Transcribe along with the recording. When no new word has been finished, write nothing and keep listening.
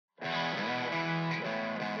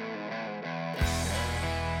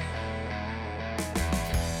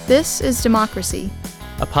This is Democracy,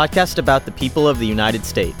 a podcast about the people of the United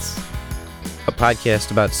States. A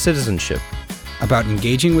podcast about citizenship. About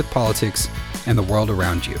engaging with politics and the world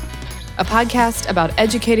around you. A podcast about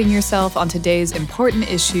educating yourself on today's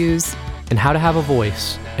important issues. And how to have a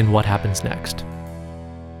voice in what happens next.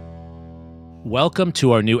 Welcome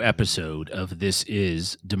to our new episode of This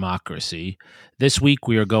is Democracy. This week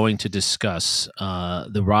we are going to discuss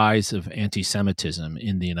the rise of anti-Semitism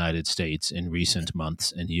in the United States in recent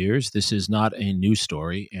months and years. This is not a new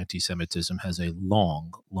story. Anti-Semitism has a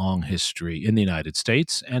long, long history in the United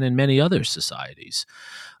States and in many other societies.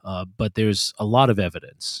 But there's a lot of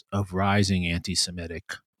evidence of rising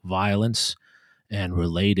anti-Semitic violence and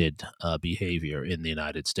related behavior in the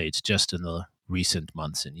United States just in the recent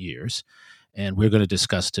months and years. And we're going to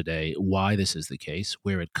discuss today why this is the case,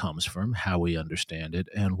 where it comes from, how we understand it,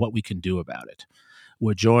 and what we can do about it.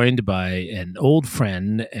 We're joined by an old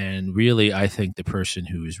friend and really, I think, the person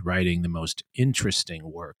who's writing the most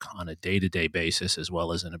interesting work on a day-to-day basis, as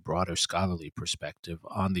well as in a broader scholarly perspective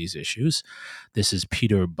on these issues. This is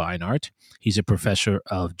Peter Beinart. He's a professor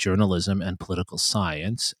of journalism and political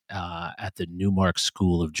science at the Newmark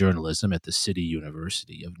School of Journalism at the City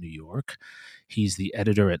University of New York. He's the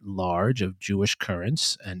editor-at-large of Jewish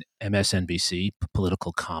Currents and MSNBC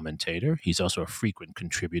political commentator. He's also a frequent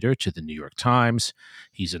contributor to the New York Times.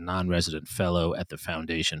 He's a non-resident fellow at the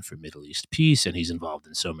Foundation for Middle East Peace, and he's involved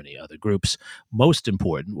in so many other groups. Most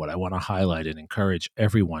important, what I want to highlight and encourage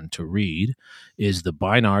everyone to read is the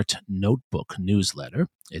Beinart Notebook newsletter.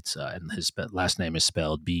 It's and his last name is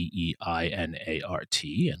spelled Beinart,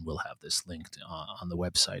 and we'll have this linked on the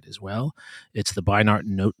website as well. It's the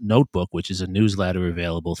Beinart Notebook, which is a newsletter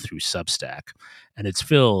available through Substack, and it's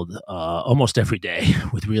filled almost every day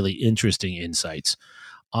with really interesting insights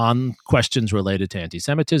on questions related to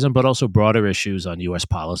anti-Semitism, but also broader issues on U.S.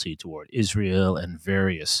 policy toward Israel and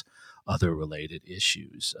various other related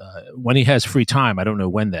issues. When he has free time, I don't know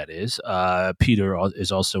when that is, Peter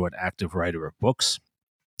is also an active writer of books.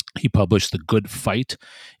 He published The Good Fight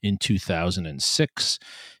in 2006.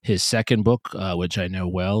 His second book, which I know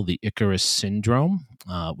well, The Icarus Syndrome,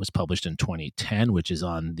 was published in 2010, which is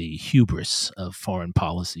on the hubris of foreign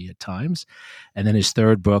policy at times. And then his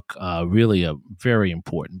third book, really a very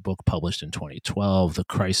important book, published in 2012, The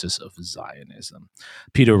Crisis of Zionism.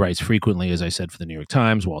 Peter writes frequently, as I said, for the New York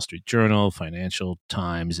Times, Wall Street Journal, Financial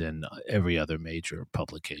Times, and every other major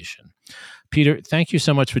publication. Peter, thank you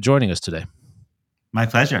so much for joining us today. My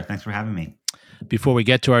pleasure. Thanks for having me. Before we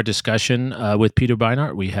get to our discussion with Peter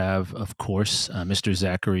Beinart, we have, of course, Mr.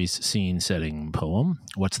 Zachary's scene-setting poem.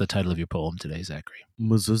 What's the title of your poem today, Zachary?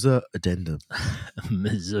 Mezuzah Addendum.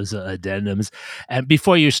 Mezuzah Addendums. And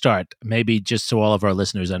before you start, maybe just so all of our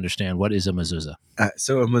listeners understand, what is a mezuzah?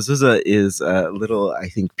 So a mezuzah is a little, I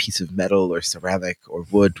think, piece of metal or ceramic or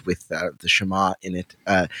wood with the Shema in it,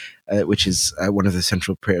 which is one of the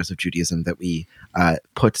central prayers of Judaism that we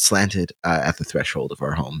put slanted at the threshold of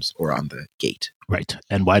our homes or on the gate. Right.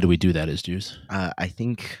 And why do we do that as Jews? I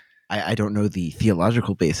think, I don't know the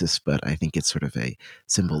theological basis, but I think it's sort of a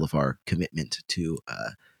symbol of our commitment to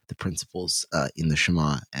the principles in the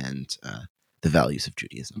Shema and the values of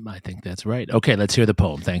Judaism. I think that's right. Okay, let's hear the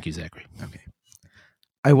poem. Thank you, Zachary. Okay.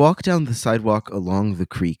 I walk down the sidewalk along the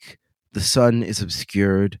creek. The sun is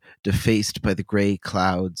obscured, defaced by the gray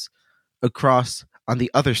clouds. Across, on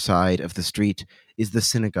the other side of the street, is the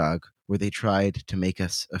synagogue where they tried to make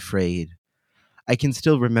us afraid. I can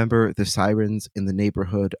still remember the sirens in the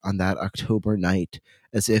neighborhood on that October night,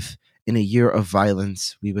 as if, in a year of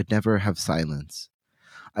violence, we would never have silence.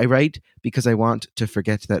 I write because I want to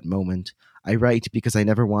forget that moment. I write because I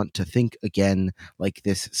never want to think again, like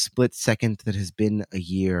this split second that has been a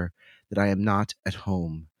year, that I am not at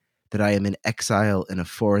home, that I am in exile in a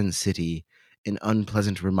foreign city, an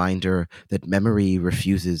unpleasant reminder that memory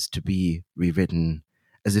refuses to be rewritten,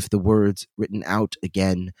 as if the words written out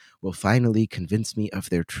again will finally convince me of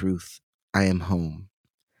their truth. I am home.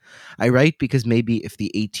 I write because maybe if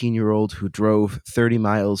the 18-year-old who drove 30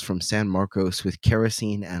 miles from San Marcos with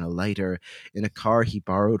kerosene and a lighter in a car he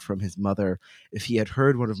borrowed from his mother, if he had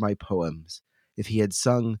heard one of my poems, if he had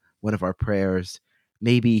sung one of our prayers,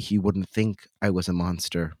 maybe he wouldn't think I was a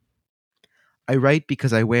monster. I write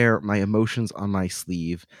because I wear my emotions on my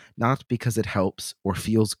sleeve, not because it helps or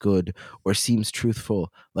feels good or seems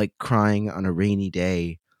truthful like crying on a rainy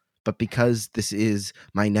day, but because this is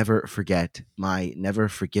my never forget, my never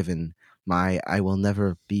forgiven, my I will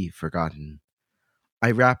never be forgotten.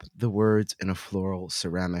 I wrap the words in a floral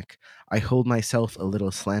ceramic. I hold myself a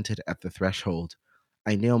little slanted at the threshold.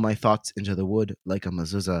 I nail my thoughts into the wood like a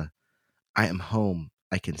mezuzah. I am home,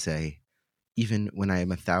 I can say, even when I am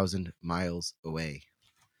 1,000 miles away.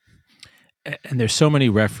 And there's so many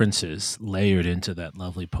references layered into that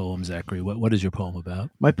lovely poem, Zachary. What is your poem about?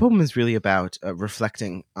 My poem is really about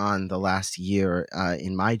reflecting on the last year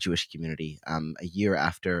in my Jewish community, a year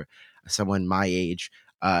after someone my age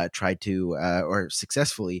tried to, or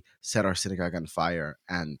successfully set our synagogue on fire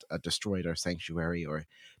and destroyed our sanctuary, or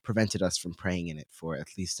prevented us from praying in it for at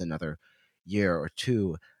least another year or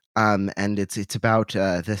two. And it's about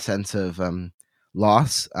the sense of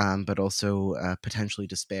loss, but also potentially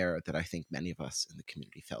despair that I think many of us in the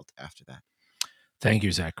community felt after that. Thank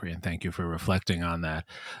you, Zachary, and thank you for reflecting on that.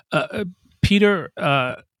 Peter,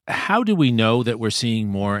 how do we know that we're seeing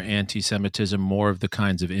more anti-Semitism, more of the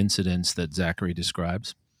kinds of incidents that Zachary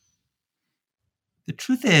describes? The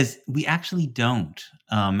truth is, we actually don't.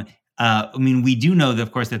 We do know, that,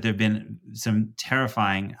 of course, that there have been some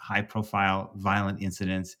terrifying, high-profile, violent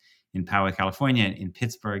incidents in Poway, California, in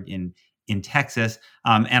Pittsburgh, in Texas.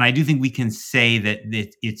 And I do think we can say that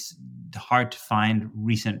it's hard to find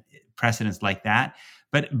recent precedents like that.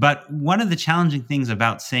 But one of the challenging things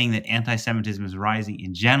about saying that anti-Semitism is rising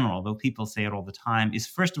in general, though people say it all the time, is,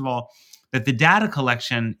 first of all, that the data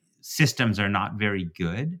collection systems are not very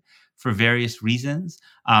good for various reasons.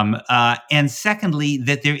 And secondly,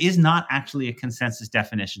 that there is not actually a consensus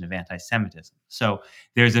definition of anti-Semitism. So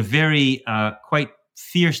there's a very quite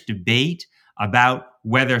fierce debate about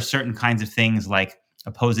whether certain kinds of things like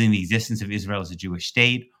opposing the existence of Israel as a Jewish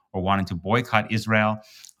state or wanting to boycott Israel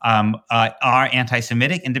are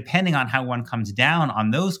anti-Semitic. And depending on how one comes down on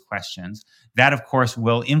those questions, that, of course,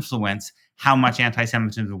 will influence how much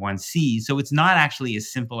anti-Semitism one sees. So it's not actually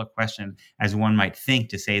as simple a question as one might think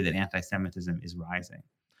to say that anti-Semitism is rising.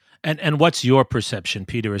 And what's your perception,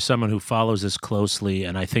 Peter, as someone who follows this closely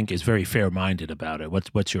and I think is very fair-minded about it?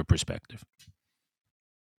 What's your perspective?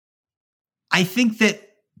 I think that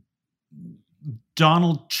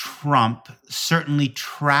Donald Trump certainly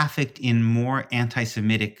trafficked in more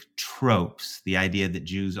anti-Semitic tropes, the idea that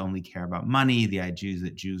Jews only care about money, the idea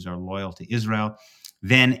that Jews are loyal to Israel,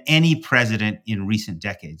 than any president in recent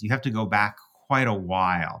decades. You have to go back quite a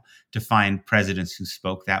while to find presidents who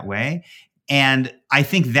spoke that way. And I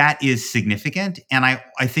think that is significant. And I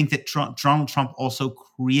think that Donald Trump also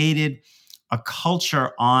created a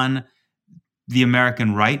culture on the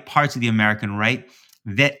American right, parts of the American right,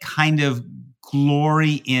 that kind of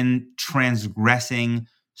glory in transgressing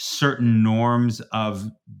certain norms of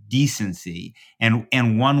decency. And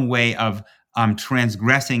one way of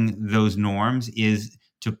transgressing those norms is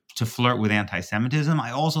to flirt with anti-Semitism.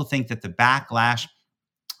 I also think that the backlash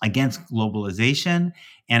against globalization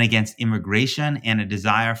and against immigration and a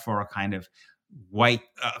desire for a kind of white,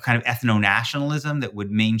 kind of ethno-nationalism that would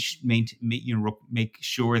make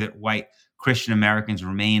sure that white Christian Americans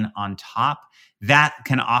remain on top, that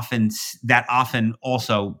often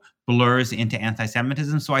also blurs into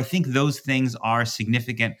anti-Semitism. So I think those things are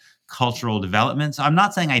significant cultural developments. I'm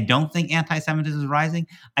not saying I don't think anti-Semitism is rising.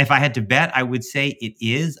 If I had to bet, I would say it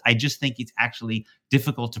is. I just think it's actually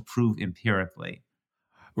difficult to prove empirically.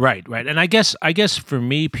 Right. And I guess for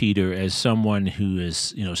me, Peter, as someone who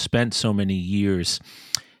has spent so many years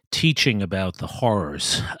teaching about the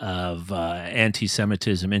horrors of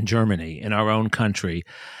anti-Semitism in Germany, in our own country,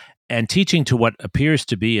 and teaching to what appears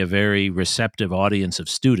to be a very receptive audience of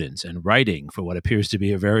students and writing for what appears to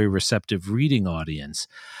be a very receptive reading audience,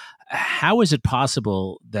 how is it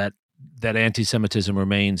possible that anti-Semitism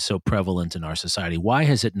remains so prevalent in our society? Why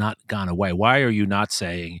has it not gone away? Why are you not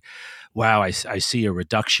saying, wow, I see a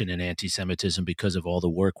reduction in anti-Semitism because of all the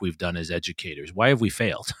work we've done as educators? Why have we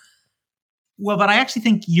failed? Well, but I actually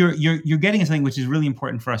think you're getting at something which is really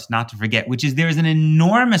important for us not to forget, which is there is an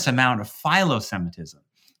enormous amount of philo-Semitism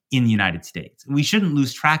in the United States. We shouldn't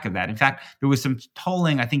lose track of that. In fact, there was some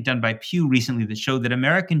polling, I think, done by Pew recently that showed that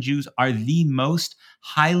American Jews are the most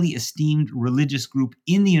highly esteemed religious group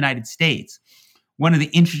in the United States. One of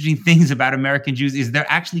the interesting things about American Jews is they're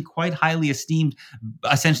actually quite highly esteemed,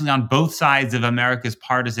 essentially on both sides of America's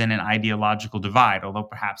partisan and ideological divide, although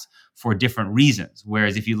perhaps for different reasons.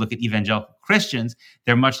 Whereas if you look at evangelical Christians,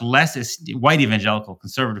 they're much less white evangelical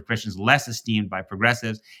conservative Christians, less esteemed by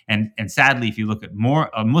progressives. And sadly, if you look at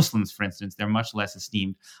more Muslims, for instance, they're much less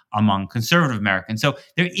esteemed among conservative Americans. So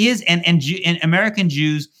there is, and American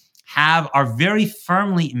Jews are very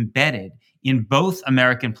firmly embedded in both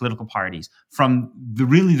American political parties, from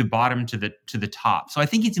the bottom to the top. So I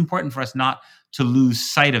think it's important for us not to lose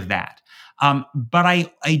sight of that. But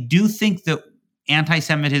I do think that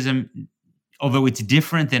anti-Semitism, although it's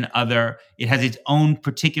different than it has its own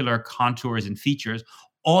particular contours and features,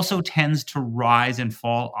 also tends to rise and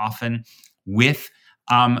fall often with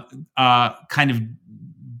kind of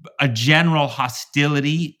a general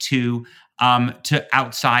hostility to to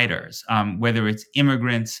outsiders, whether it's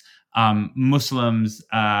immigrants, Muslims,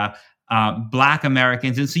 Black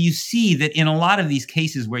Americans. And so you see that in a lot of these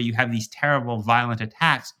cases where you have these terrible violent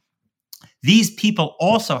attacks, these people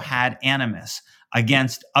also had animus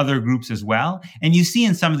against other groups as well. And you see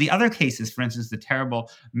in some of the other cases, for instance, the terrible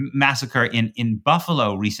massacre in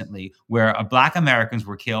Buffalo recently, where Black Americans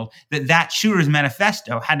were killed, that shooter's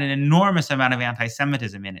manifesto had an enormous amount of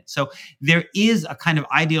anti-Semitism in it. So there is a kind of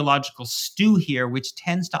ideological stew here, which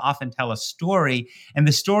tends to often tell a story. And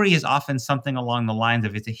the story is often something along the lines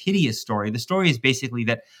of, it's a hideous story. The story is basically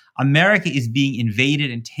that America is being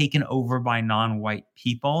invaded and taken over by non-white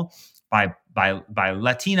people, by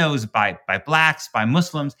Latinos, by Blacks, by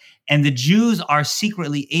Muslims, and the Jews are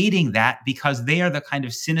secretly aiding that because they are the kind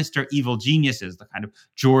of sinister evil geniuses, the kind of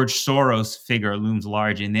George Soros figure looms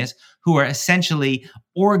large in this, who are essentially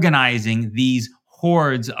organizing these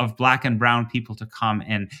hordes of Black and brown people to come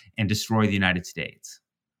and destroy the United States.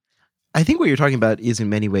 I think what you're talking about is in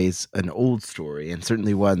many ways an old story, and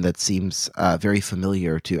certainly one that seems very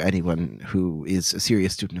familiar to anyone who is a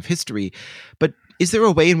serious student of history. But is there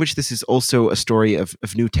a way in which this is also a story of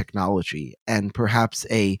new technology and perhaps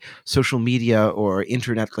a social media or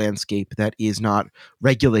internet landscape that is not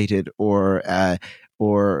regulated or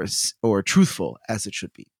truthful as it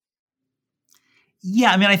should be?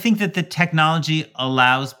 Yeah, I mean, I think that the technology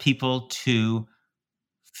allows people to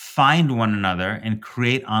find one another and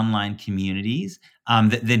create online communities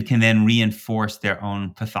that then can then reinforce their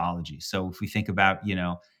own pathology. So if we think about,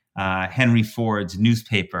 Henry Ford's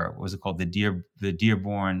newspaper, what was it called? The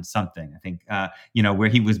Dearborn something, I think, where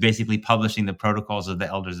he was basically publishing the protocols of the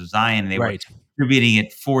Elders of Zion. And they were distributing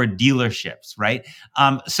it for dealerships, right?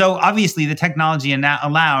 So obviously the technology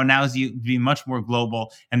allows you to be much more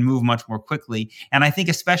global and move much more quickly. And I think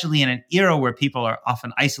especially in an era where people are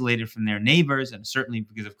often isolated from their neighbors, and certainly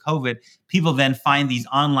because of COVID, people then find these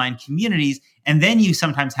online communities. And then you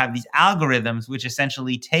sometimes have these algorithms which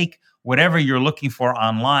essentially take whatever you're looking for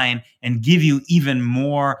online and give you even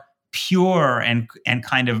more pure and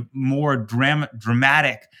kind of more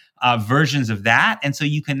dramatic versions of that. And so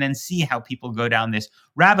you can then see how people go down this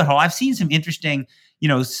rabbit hole. I've seen some interesting,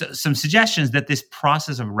 some suggestions that this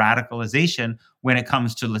process of radicalization when it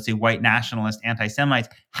comes to, let's say, white nationalist anti-Semites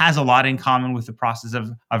has a lot in common with the process of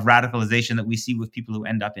radicalization that we see with people who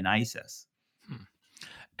end up in ISIS.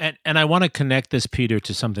 And I want to connect this, Peter,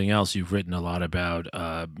 to something else. You've written a lot about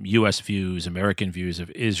U.S. views, American views of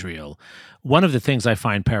Israel. One of the things I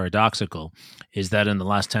find paradoxical is that in the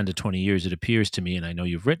last 10 to 20 years, it appears to me, and I know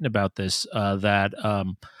you've written about this, that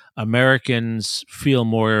Americans feel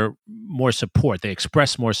more support. They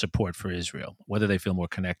express more support for Israel. Whether they feel more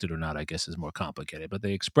connected or not, I guess, is more complicated. But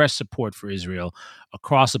they express support for Israel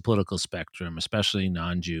across the political spectrum, especially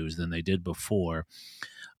non-Jews, than they did before.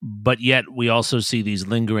 But yet we also see these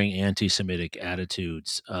lingering anti-Semitic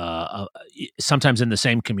attitudes, sometimes in the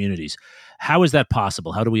same communities. How is that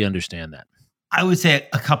possible? How do we understand that? I would say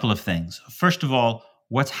a couple of things. First of all,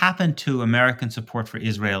 what's happened to American support for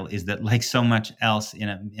Israel is that, like so much else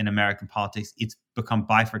in American politics, it's become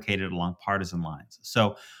bifurcated along partisan lines.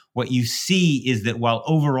 So what you see is that while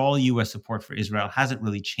overall U.S. support for Israel hasn't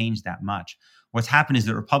really changed that much, what's happened is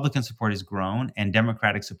that Republican support has grown and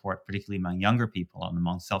Democratic support, particularly among younger people and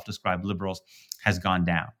among self-described liberals, has gone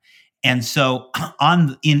down. And so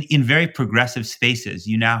in very progressive spaces,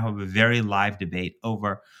 you now have a very live debate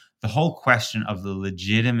over the whole question of the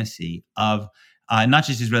legitimacy of not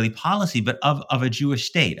just Israeli policy, but of a Jewish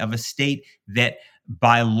state, of a state that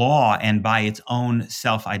by law and by its own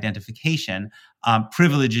self-identification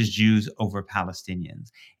privileges Jews over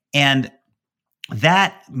Palestinians. And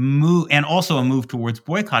that move, and also a move towards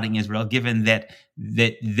boycotting Israel, given that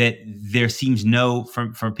there seems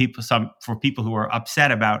for people who are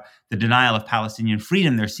upset about the denial of Palestinian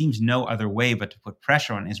freedom, there seems no other way but to put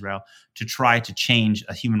pressure on Israel to try to change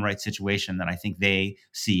a human rights situation that I think they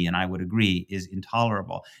see, and I would agree, is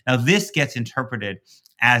intolerable. Now, this gets interpreted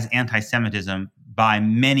as anti-Semitism by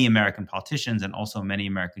many American politicians and also many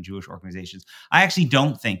American Jewish organizations. I actually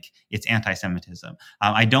don't think it's anti-Semitism.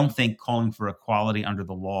 I don't think calling for equality under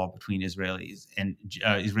the law between Israelis and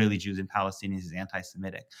Israeli Jews and Palestinians is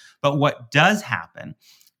anti-Semitic. But what does happen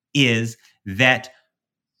is that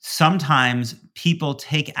sometimes people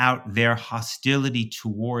take out their hostility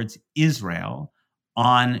towards Israel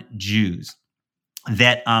on Jews.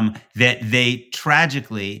 That they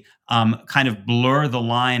tragically kind of blur the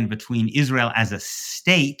line between Israel as a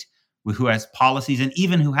state who has policies and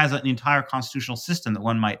even who has an entire constitutional system that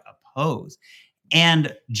one might oppose,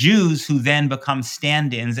 and Jews who then become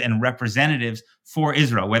stand-ins and representatives for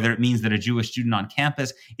Israel, whether it means that a Jewish student on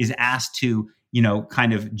campus is asked to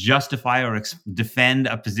kind of justify or defend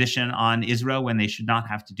a position on Israel when they should not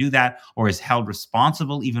have to do that, or is held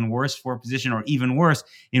responsible, even worse, for a position, or even worse,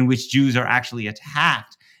 in which Jews are actually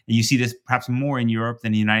attacked. And you see this perhaps more in Europe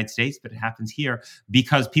than the United States, but it happens here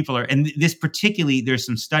because people are, and this particularly, there's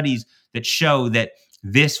some studies that show that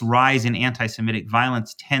this rise in anti-Semitic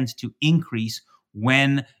violence tends to increase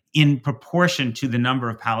when in proportion to the number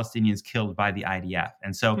of Palestinians killed by the IDF.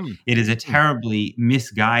 And so it is a terribly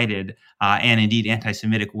misguided and indeed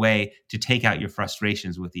anti-Semitic way to take out your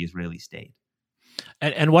frustrations with the Israeli state.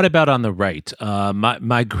 And what about on the right?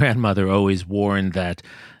 My grandmother always warned that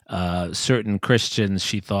certain Christians,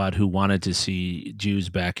 she thought, who wanted to see Jews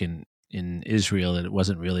back in Israel, that it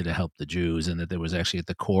wasn't really to help the Jews, and that there was actually at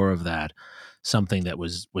the core of that something that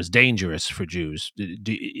was dangerous for Jews.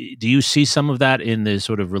 Do you see some of that in the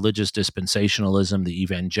sort of religious dispensationalism, the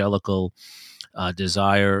evangelical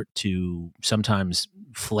desire to sometimes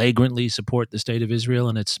flagrantly support the state of Israel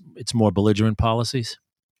and its more belligerent policies?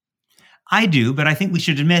 I do, but I think we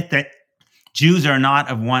should admit that Jews are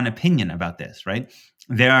not of one opinion about this, right?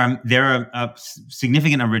 There are a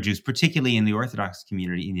significant number of Jews, particularly in the Orthodox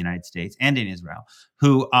community in the United States and in Israel,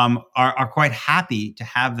 who are quite happy to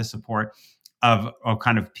have the support of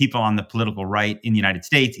kind of people on the political right in the United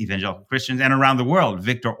States, evangelical Christians, and around the world.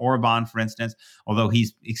 Viktor Orban, for instance, although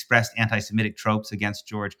he's expressed anti-Semitic tropes against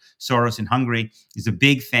George Soros in Hungary, is a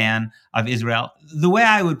big fan of Israel. The way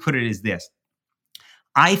I would put it is this.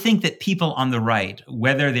 I think that people on the right,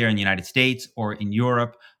 whether they're in the United States or in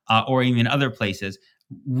Europe or even other places,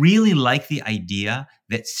 really like the idea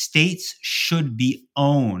that states should be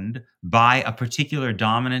owned by a particular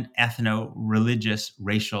dominant ethno-religious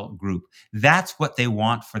racial group. That's what they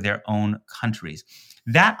want for their own countries.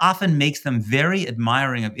 That often makes them very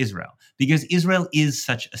admiring of Israel because Israel is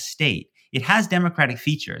such a state. It has democratic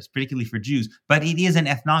features, particularly for Jews, but it is an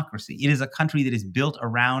ethnocracy. It is a country that is built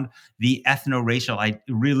around the ethno-racial,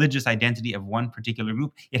 religious identity of one particular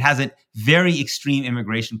group. It has a very extreme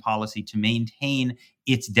immigration policy to maintain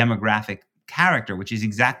its demographic character, which is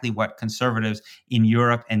exactly what conservatives in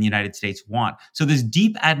Europe and the United States want. So there's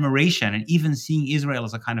deep admiration and even seeing Israel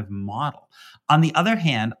as a kind of model. On the other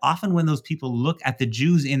hand, often when those people look at the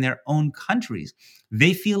Jews in their own countries,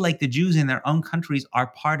 they feel like the Jews in their own countries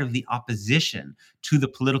are part of the opposition to the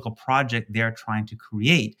political project they're trying to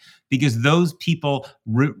create, because those people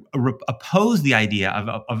oppose the idea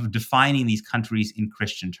of defining these countries in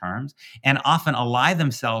Christian terms and often ally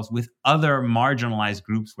themselves with other marginalized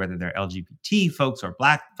groups, whether they're LGBT folks or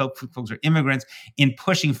Black folks or immigrants, in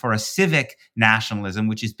pushing for a civic nationalism,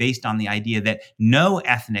 which is based on the idea that no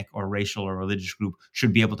ethnic or racial or religious group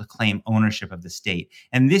should be able to claim ownership of the state.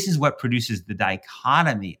 And this is what produces the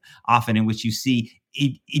dichotomy often in which you see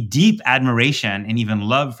a deep admiration and even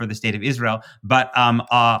love for the state of Israel, but often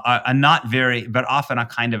a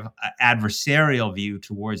kind of adversarial view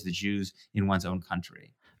towards the Jews in one's own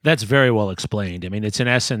country. That's very well explained. I mean, it's in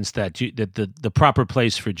essence that the proper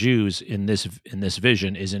place for Jews in this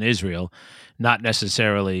vision is in Israel, not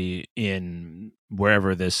necessarily in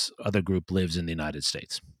wherever this other group lives in the United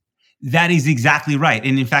States. That is exactly right.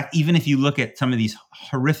 And in fact, even if you look at some of these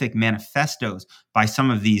horrific manifestos by some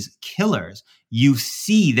of these killers, you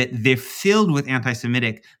see that they're filled with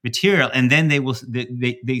anti-Semitic material. And then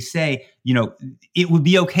they say, it would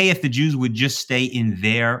be okay if the Jews would just stay in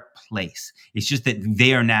their place. It's just that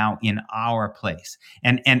they are now in our place.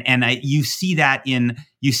 You see that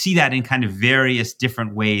in kind of various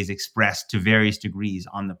different ways expressed to various degrees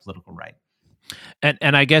on the political right.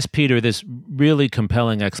 And I guess, Peter, this really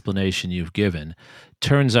compelling explanation you've given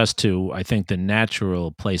turns us to, I think, the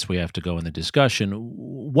natural place we have to go in the discussion.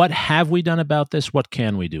 What have we done about this? What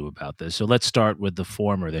can we do about this? So let's start with the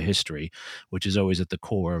former, the history, which is always at the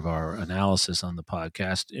core of our analysis on the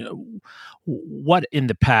podcast. What in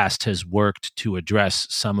the past has worked to address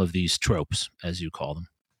some of these tropes, as you call them?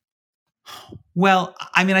 Well,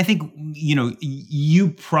 I mean, I think,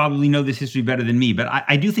 you probably know this history better than me, but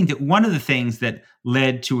I do think that one of the things that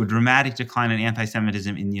led to a dramatic decline in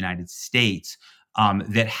anti-Semitism in the United States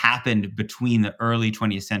that happened between the early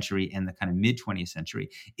 20th century and the kind of mid-20th century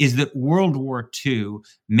is that World War II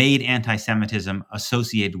made anti-Semitism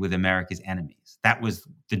associated with America's enemies. That was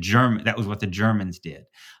what the Germans did,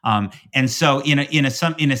 and so in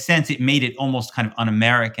a sense, it made it almost kind of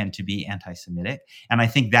un-American to be anti-Semitic, and I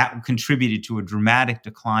think that contributed to a dramatic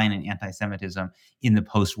decline in anti-Semitism in the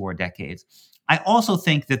post-war decades. I also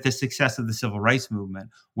think that the success of the civil rights movement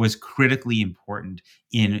was critically important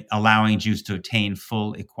in allowing Jews to attain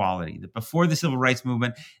full equality. That before the civil rights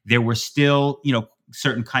movement, there were still,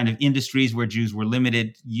 certain kind of industries where Jews were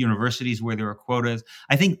limited, universities where there were quotas.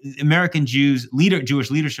 I think American Jewish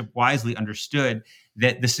leadership wisely understood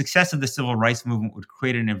that the success of the civil rights movement would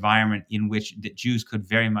create an environment in which that Jews could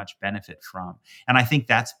very much benefit from. And I think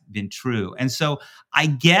that's been true. And so I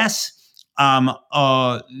guess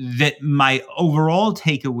that my overall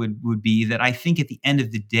take would be that I think at the end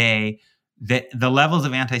of the day, that the levels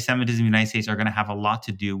of anti-Semitism in the United States are going to have a lot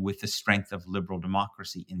to do with the strength of liberal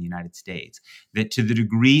democracy in the United States. That to the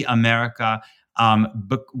degree America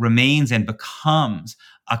remains and becomes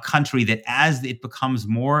a country that, as it becomes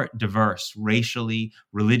more diverse racially,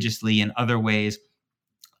 religiously, and other ways,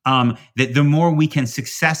 that the more we can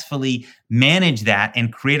successfully manage that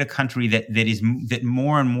and create a country that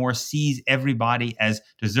more and more sees everybody as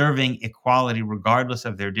deserving equality, regardless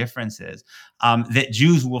of their differences, that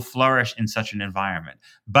Jews will flourish in such an environment.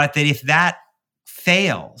 But that if that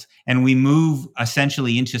fails and we move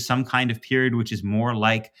essentially into some kind of period which is more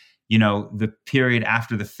like, the period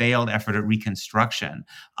after the failed effort at Reconstruction,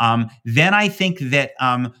 then I think that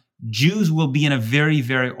Jews will be in a very,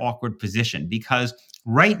 very awkward position, because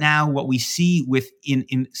right now, what we see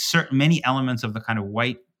in certain many elements of the kind of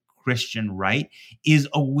white Christian right is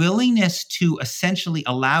a willingness to essentially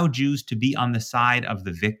allow Jews to be on the side of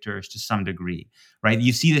the victors to some degree, right?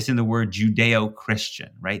 You see this in the word Judeo-Christian,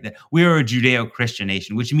 right? That we are a Judeo-Christian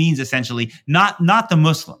nation, which means essentially not the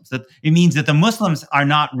Muslims. That it means that the Muslims are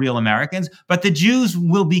not real Americans, but the Jews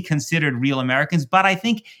will be considered real Americans. But I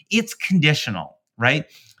think it's conditional, right?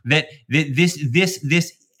 That this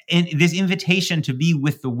invitation to be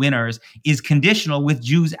with the winners is conditional with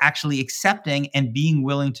Jews actually accepting and being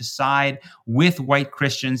willing to side with white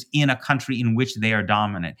Christians in a country in which they are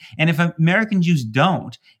dominant. And if American Jews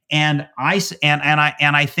don't, and I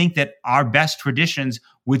think that our best traditions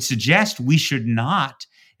would suggest we should not,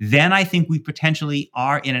 then I think we potentially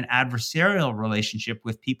are in an adversarial relationship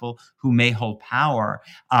with people who may hold power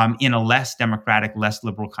in a less democratic, less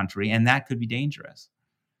liberal country, and that could be dangerous.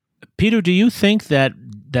 Peter, do you think that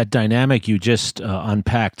dynamic you just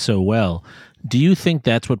unpacked so well, do you think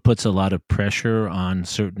that's what puts a lot of pressure on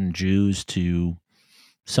certain Jews to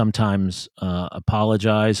sometimes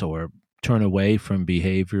apologize or turn away from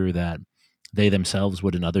behavior that they themselves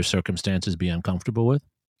would in other circumstances be uncomfortable with?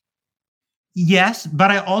 Yes,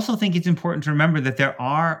 but I also think it's important to remember that there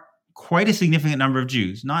are quite a significant number of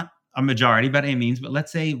Jews, not a majority by any means, but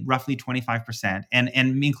let's say roughly 25%, and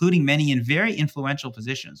including many in very influential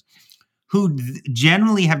positions, who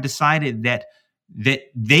generally have decided that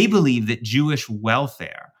they believe that Jewish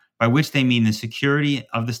welfare, by which they mean the security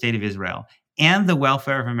of the state of Israel and the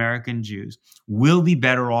welfare of American Jews, will be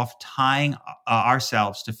better off tying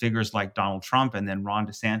ourselves to figures like Donald Trump and then Ron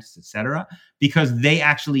DeSantis, et cetera, because they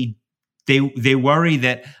actually they worry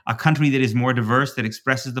that a country that is more diverse, that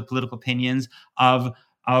expresses the political opinions of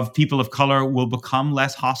people of color, will become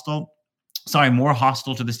more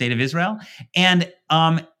hostile to the state of Israel. And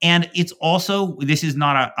it's also, this is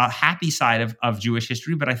not a happy side of Jewish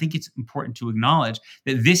history, but I think it's important to acknowledge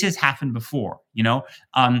that this has happened before.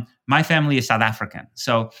 My family is South African.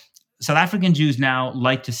 So South African Jews now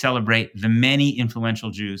like to celebrate the many influential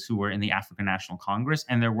Jews who were in the African National Congress,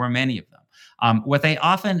 and there were many of them. What they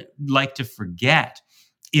often like to forget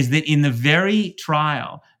is that in the very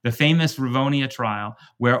trial, the famous Rivonia trial,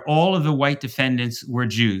 where all of the white defendants were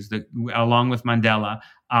Jews, along with Mandela,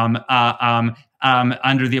 under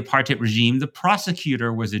the apartheid regime, the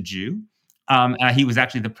prosecutor was a Jew. He was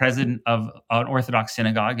actually the president of an Orthodox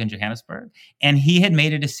synagogue in Johannesburg. And he had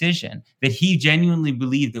made a decision that he genuinely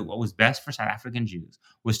believed that what was best for South African Jews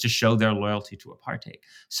was to show their loyalty to apartheid.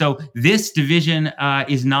 So this division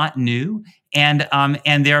is not new. And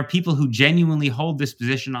there are people who genuinely hold this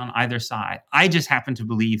position on either side. I just happen to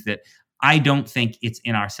believe that I don't think it's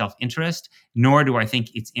in our self-interest, nor do I think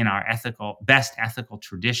it's in our best ethical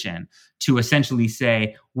tradition to essentially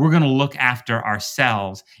say we're going to look after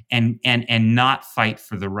ourselves and not fight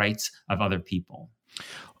for the rights of other people.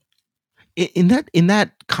 In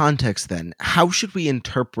that context, then, how should we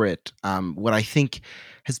interpret what I think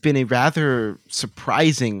has been a rather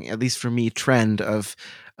surprising, at least for me, trend of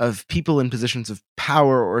people in positions of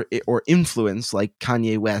power or influence, like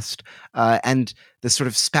Kanye West, and the sort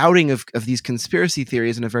of spouting of these conspiracy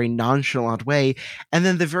theories in a very nonchalant way, and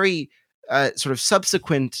then the very sort of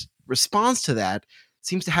subsequent response to that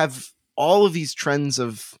seems to have all of these trends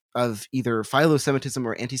of either philo-Semitism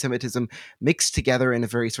or anti-Semitism mixed together in a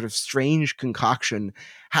very sort of strange concoction.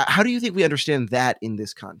 How do you think we understand that in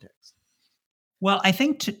this context? Well, I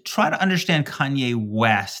think to try to understand Kanye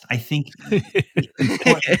West, I think,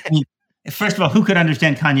 first of all, who could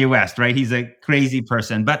understand Kanye West, right? He's a crazy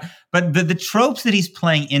person. But the tropes that he's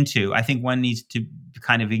playing into, I think one needs to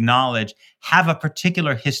kind of acknowledge have a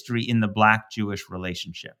particular history in the Black-Jewish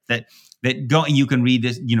relationship. You can read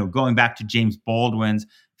this, going back to James Baldwin's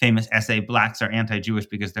famous essay, "Blacks are anti-Jewish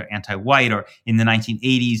because they're anti-white," or in the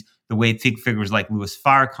 1980s, the way figures like Louis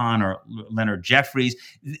Farrakhan or Leonard Jeffries.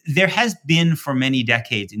 There has been for many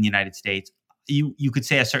decades in the United States, you could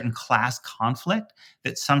say, a certain class conflict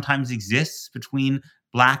that sometimes exists between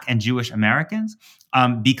Black and Jewish Americans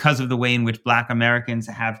because of the way in which Black Americans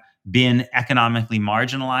have been economically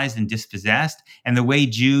marginalized and dispossessed, and the way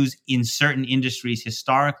Jews in certain industries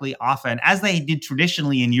historically often, as they did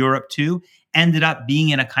traditionally in Europe too, ended up being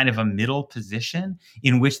in a kind of a middle position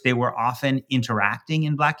in which they were often interacting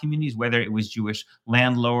in Black communities, whether it was Jewish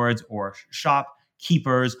landlords or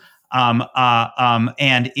shopkeepers, or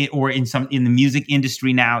in the music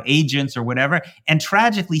industry now, agents or whatever. And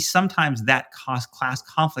tragically, sometimes that class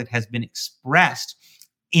conflict has been expressed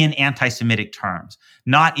in anti-Semitic terms,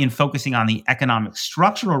 not in focusing on the economic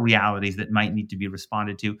structural realities that might need to be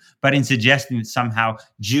responded to, but in suggesting that somehow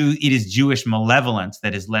it is Jewish malevolence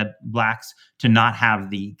that has led Blacks to not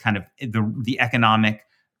have the kind of the economic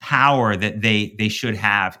power that they should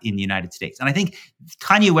have in the United States. And I think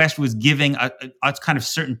Kanye West was giving a kind of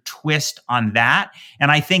certain twist on that. And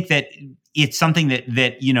I think that it's something that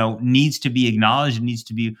needs to be acknowledged and needs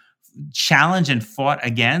to be challenged and fought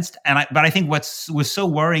against. But I think what was so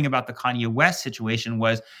worrying about the Kanye West situation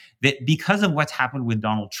was that because of what's happened with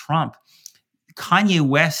Donald Trump, Kanye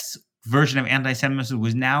West's version of anti-Semitism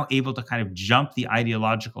was now able to kind of jump the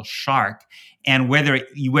ideological shark, and where it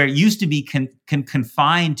used to be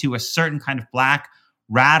confined to a certain kind of Black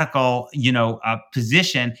radical,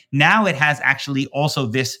 position, now it has actually also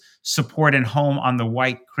this support and home on the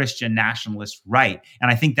white Christian nationalist right.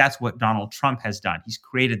 And I think that's what Donald Trump has done. He's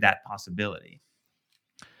created that possibility.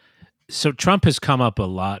 So Trump has come up a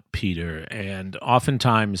lot, Peter, and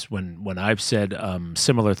oftentimes when I've said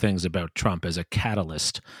similar things about Trump as a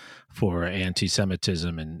catalyst for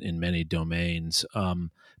anti-Semitism in many domains,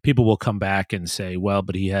 people will come back and say, well,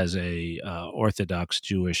 but he has a Orthodox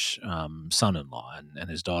Jewish son-in-law and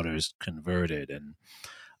his daughter's converted. And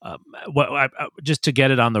just to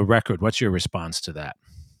get it on the record, what's your response to that?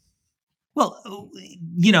 Well,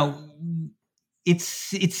 it's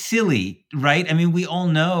silly, right? I mean, we all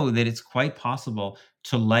know that it's quite possible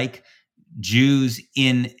to like Jews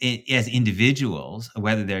as individuals,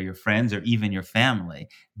 whether they're your friends or even your family,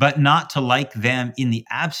 but not to like them in the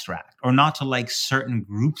abstract or not to like certain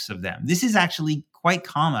groups of them. This is actually quite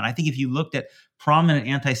common. I think if you looked at prominent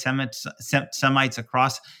anti-Semites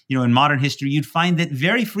across, in modern history, you'd find that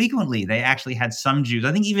very frequently they actually had some Jews.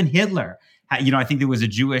 I think even Hitler, I think there was a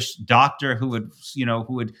Jewish doctor who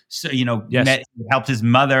yes. helped his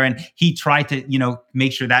mother, and he tried to,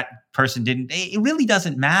 make sure that person didn't. It really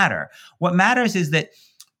doesn't matter. What matters is that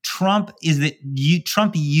Trump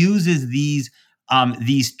uses these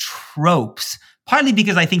tropes, partly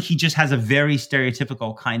because I think he just has a very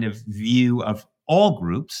stereotypical kind of view of all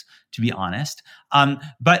groups, to be honest.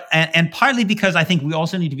 But partly because I think we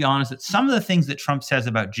also need to be honest that some of the things that Trump says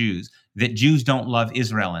about Jews, that Jews don't love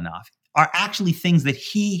Israel enough, are actually things that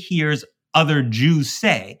he hears other Jews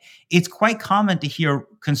say. It's quite common to hear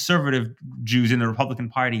conservative Jews in the Republican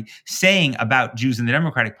Party saying about Jews in the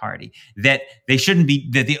Democratic Party that they shouldn't be,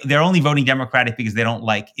 that they're only voting Democratic because they don't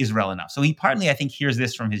like Israel enough. So he partly, I think, hears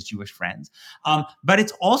this from his Jewish friends. But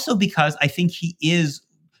it's also because I think he is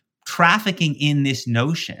trafficking in this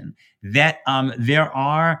notion that there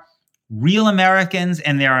are real Americans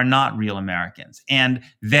and there are not real Americans, and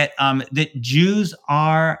that that Jewish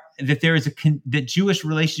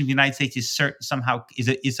relationship with the United States is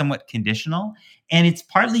somewhat conditional, and it's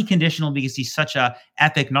partly conditional because he's such a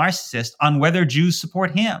epic narcissist on whether Jews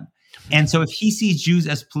support him. And so if he sees Jews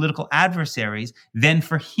as political adversaries, then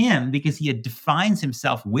for him, because he defines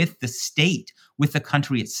himself with the state, with the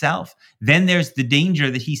country itself, then there's the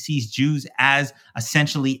danger that he sees Jews as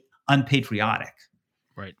essentially unpatriotic.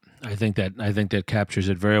 Right. I think that captures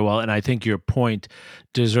it very well, and I think your point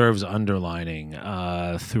deserves underlining.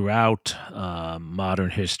 Throughout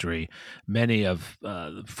modern history, many of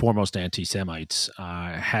the foremost anti-Semites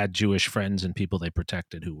had Jewish friends and people they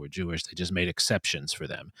protected who were Jewish. They just made exceptions for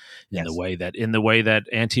them in the way that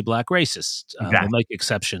anti-Black racists will make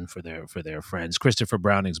exception for their friends. Christopher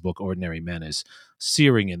Browning's book "Ordinary Men" is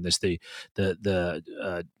searing in this. The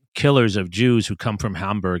killers of Jews who come from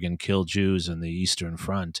Hamburg and kill Jews in the Eastern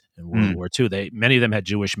Front in World War II. Many of them had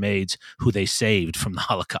Jewish maids who they saved from the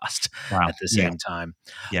Holocaust at the same time.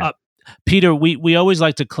 Yeah. Peter, we always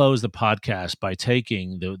like to close the podcast by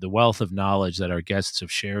taking the wealth of knowledge that our guests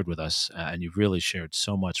have shared with us, and you've really shared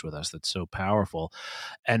so much with us that's so powerful,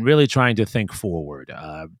 and really trying to think forward,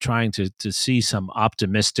 trying to see some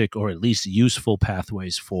optimistic or at least useful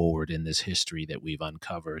pathways forward in this history that we've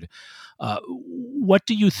uncovered. What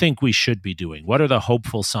do you think we should be doing? What are the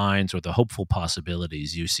hopeful signs or the hopeful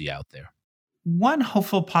possibilities you see out there? One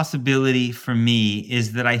hopeful possibility for me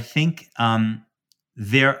is that I think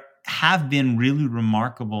there have been really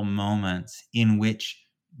remarkable moments in which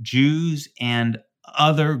Jews and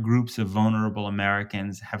other groups of vulnerable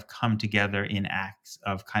Americans have come together in acts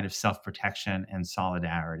of kind of self-protection and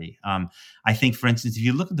solidarity. I think, for instance, if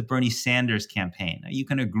you look at the Bernie Sanders campaign, you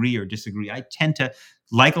can agree or disagree. I tend to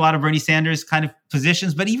like a lot of Bernie Sanders kind of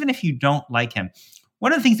positions, but even if you don't like him,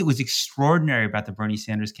 one of the things that was extraordinary about the Bernie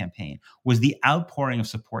Sanders campaign was the outpouring of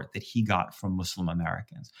support that he got from Muslim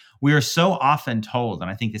Americans. We are so often told, and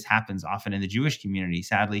I think this happens often in the Jewish community,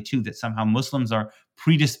 sadly too, that somehow Muslims are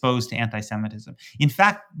predisposed to anti-Semitism. In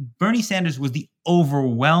fact, Bernie Sanders was the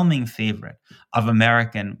overwhelming favorite of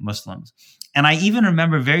American Muslims. And I even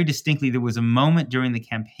remember very distinctly there was a moment during the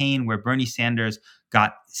campaign where Bernie Sanders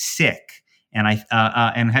got sick and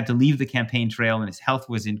had to leave the campaign trail, and his health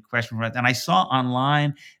was in question for it. And I saw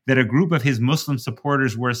online that a group of his Muslim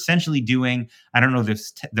supporters were essentially doing, I don't know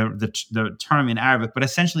the term in Arabic, but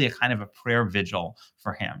essentially a kind of a prayer vigil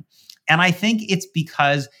for him. And I think it's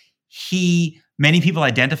because many people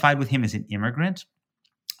identified with him as an immigrant.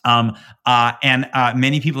 And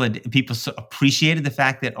many people appreciated the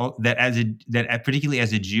fact that particularly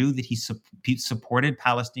as a Jew, that he supported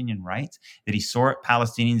Palestinian rights, that he saw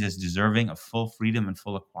Palestinians as deserving of full freedom and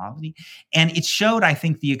full equality, and it showed, I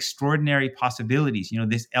think, the extraordinary possibilities.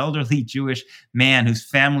 This elderly Jewish man whose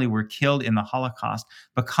family were killed in the Holocaust,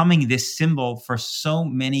 becoming this symbol for so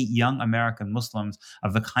many young American Muslims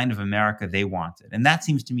of the kind of America they wanted, and that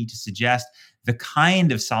seems to me to suggest the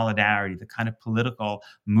kind of solidarity, the kind of political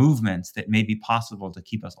movements that may be possible to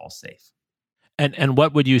keep us all safe. And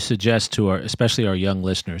what would you suggest to especially our young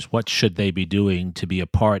listeners? What should they be doing to be a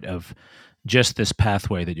part of just this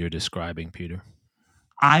pathway that you're describing, Peter?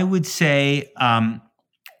 I would say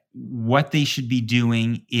what they should be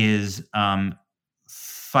doing is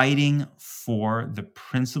fighting for the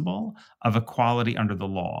principle of equality under the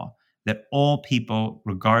law, that all people,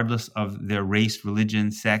 regardless of their race,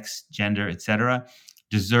 religion, sex, gender, etc.,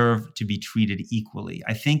 deserve to be treated equally.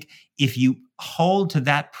 I think if you hold to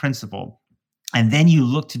that principle and then you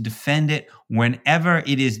look to defend it whenever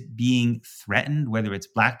it is being threatened, whether it's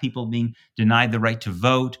Black people being denied the right to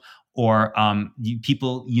vote, or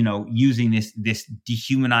people, using this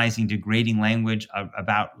dehumanizing, degrading language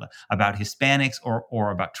about Hispanics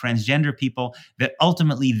or about transgender people, that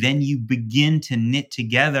ultimately then you begin to knit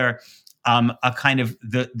together a kind of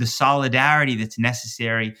the solidarity that's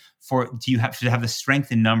necessary to have the strength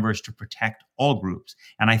in numbers to protect all groups.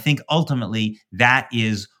 And I think ultimately that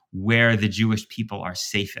is where the Jewish people are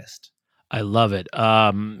safest. I love it.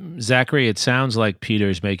 Zachary, it sounds like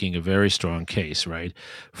Peter's making a very strong case, right,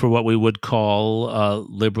 for what we would call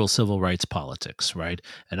liberal civil rights politics, right?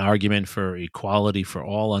 An argument for equality for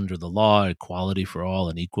all under the law, equality for all,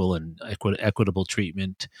 and equal and equitable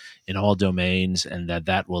treatment in all domains, and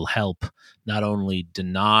that will help not only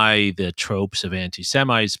deny the tropes of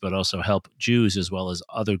anti-Semites, but also help Jews as well as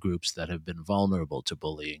other groups that have been vulnerable to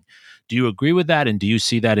bullying. Do you agree with that, and do you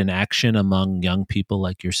see that in action among young people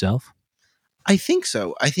like yourself? I think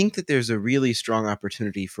so. I think that there's a really strong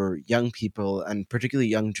opportunity for young people, and particularly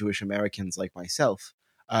young Jewish Americans like myself,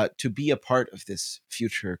 to be a part of this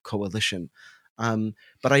future coalition.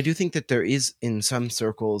 But I do think that there is, in some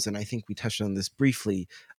circles, and I think we touched on this briefly,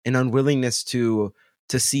 an unwillingness to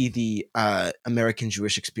see the American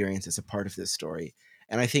Jewish experience as a part of this story.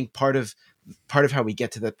 And I think part of how we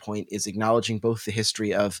get to that point is acknowledging both the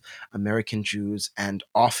history of American Jews and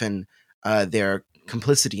often their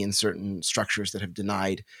complicity in certain structures that have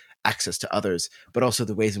denied access to others, but also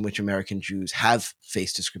the ways in which American Jews have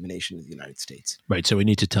faced discrimination in the United States. Right. So we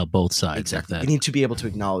need to tell both sides. Exactly. Of that. We need to be able to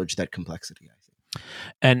acknowledge that complexity, I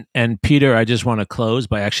think. And Peter, I just want to close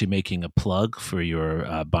by actually making a plug for your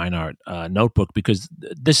Beinart notebook, because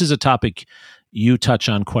this is a topic you touch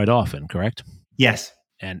on quite often, correct? Yes.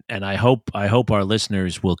 And I hope our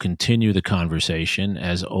listeners will continue the conversation.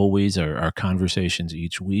 As always, our conversations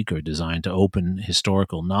each week are designed to open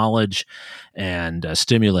historical knowledge and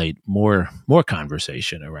stimulate more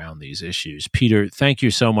conversation around these issues. Peter, thank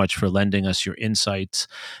you so much for lending us your insights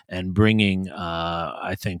and bringing,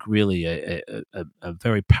 I think, really a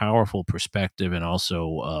very powerful perspective and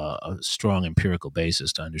also a strong empirical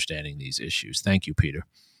basis to understanding these issues. Thank you, Peter.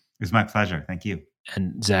 was my pleasure. Thank you.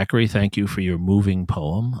 And Zachary, thank you for your moving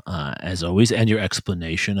poem, as always, and your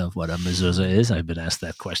explanation of what a mezuzah is. I've been asked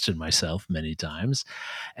that question myself many times.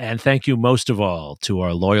 And thank you most of all to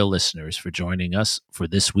our loyal listeners for joining us for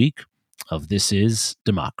this week of This Is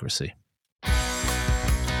Democracy.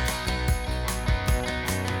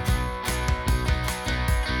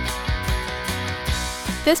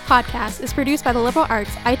 This podcast is produced by the Liberal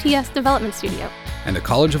Arts ITS Development Studio and the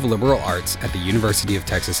College of Liberal Arts at the University of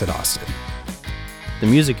Texas at Austin. The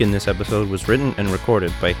music in this episode was written and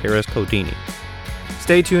recorded by Harris Codini.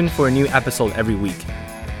 Stay tuned for a new episode every week.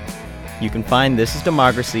 You can find This Is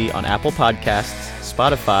Democracy on Apple Podcasts,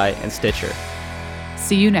 Spotify, and Stitcher.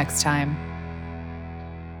 See you next time.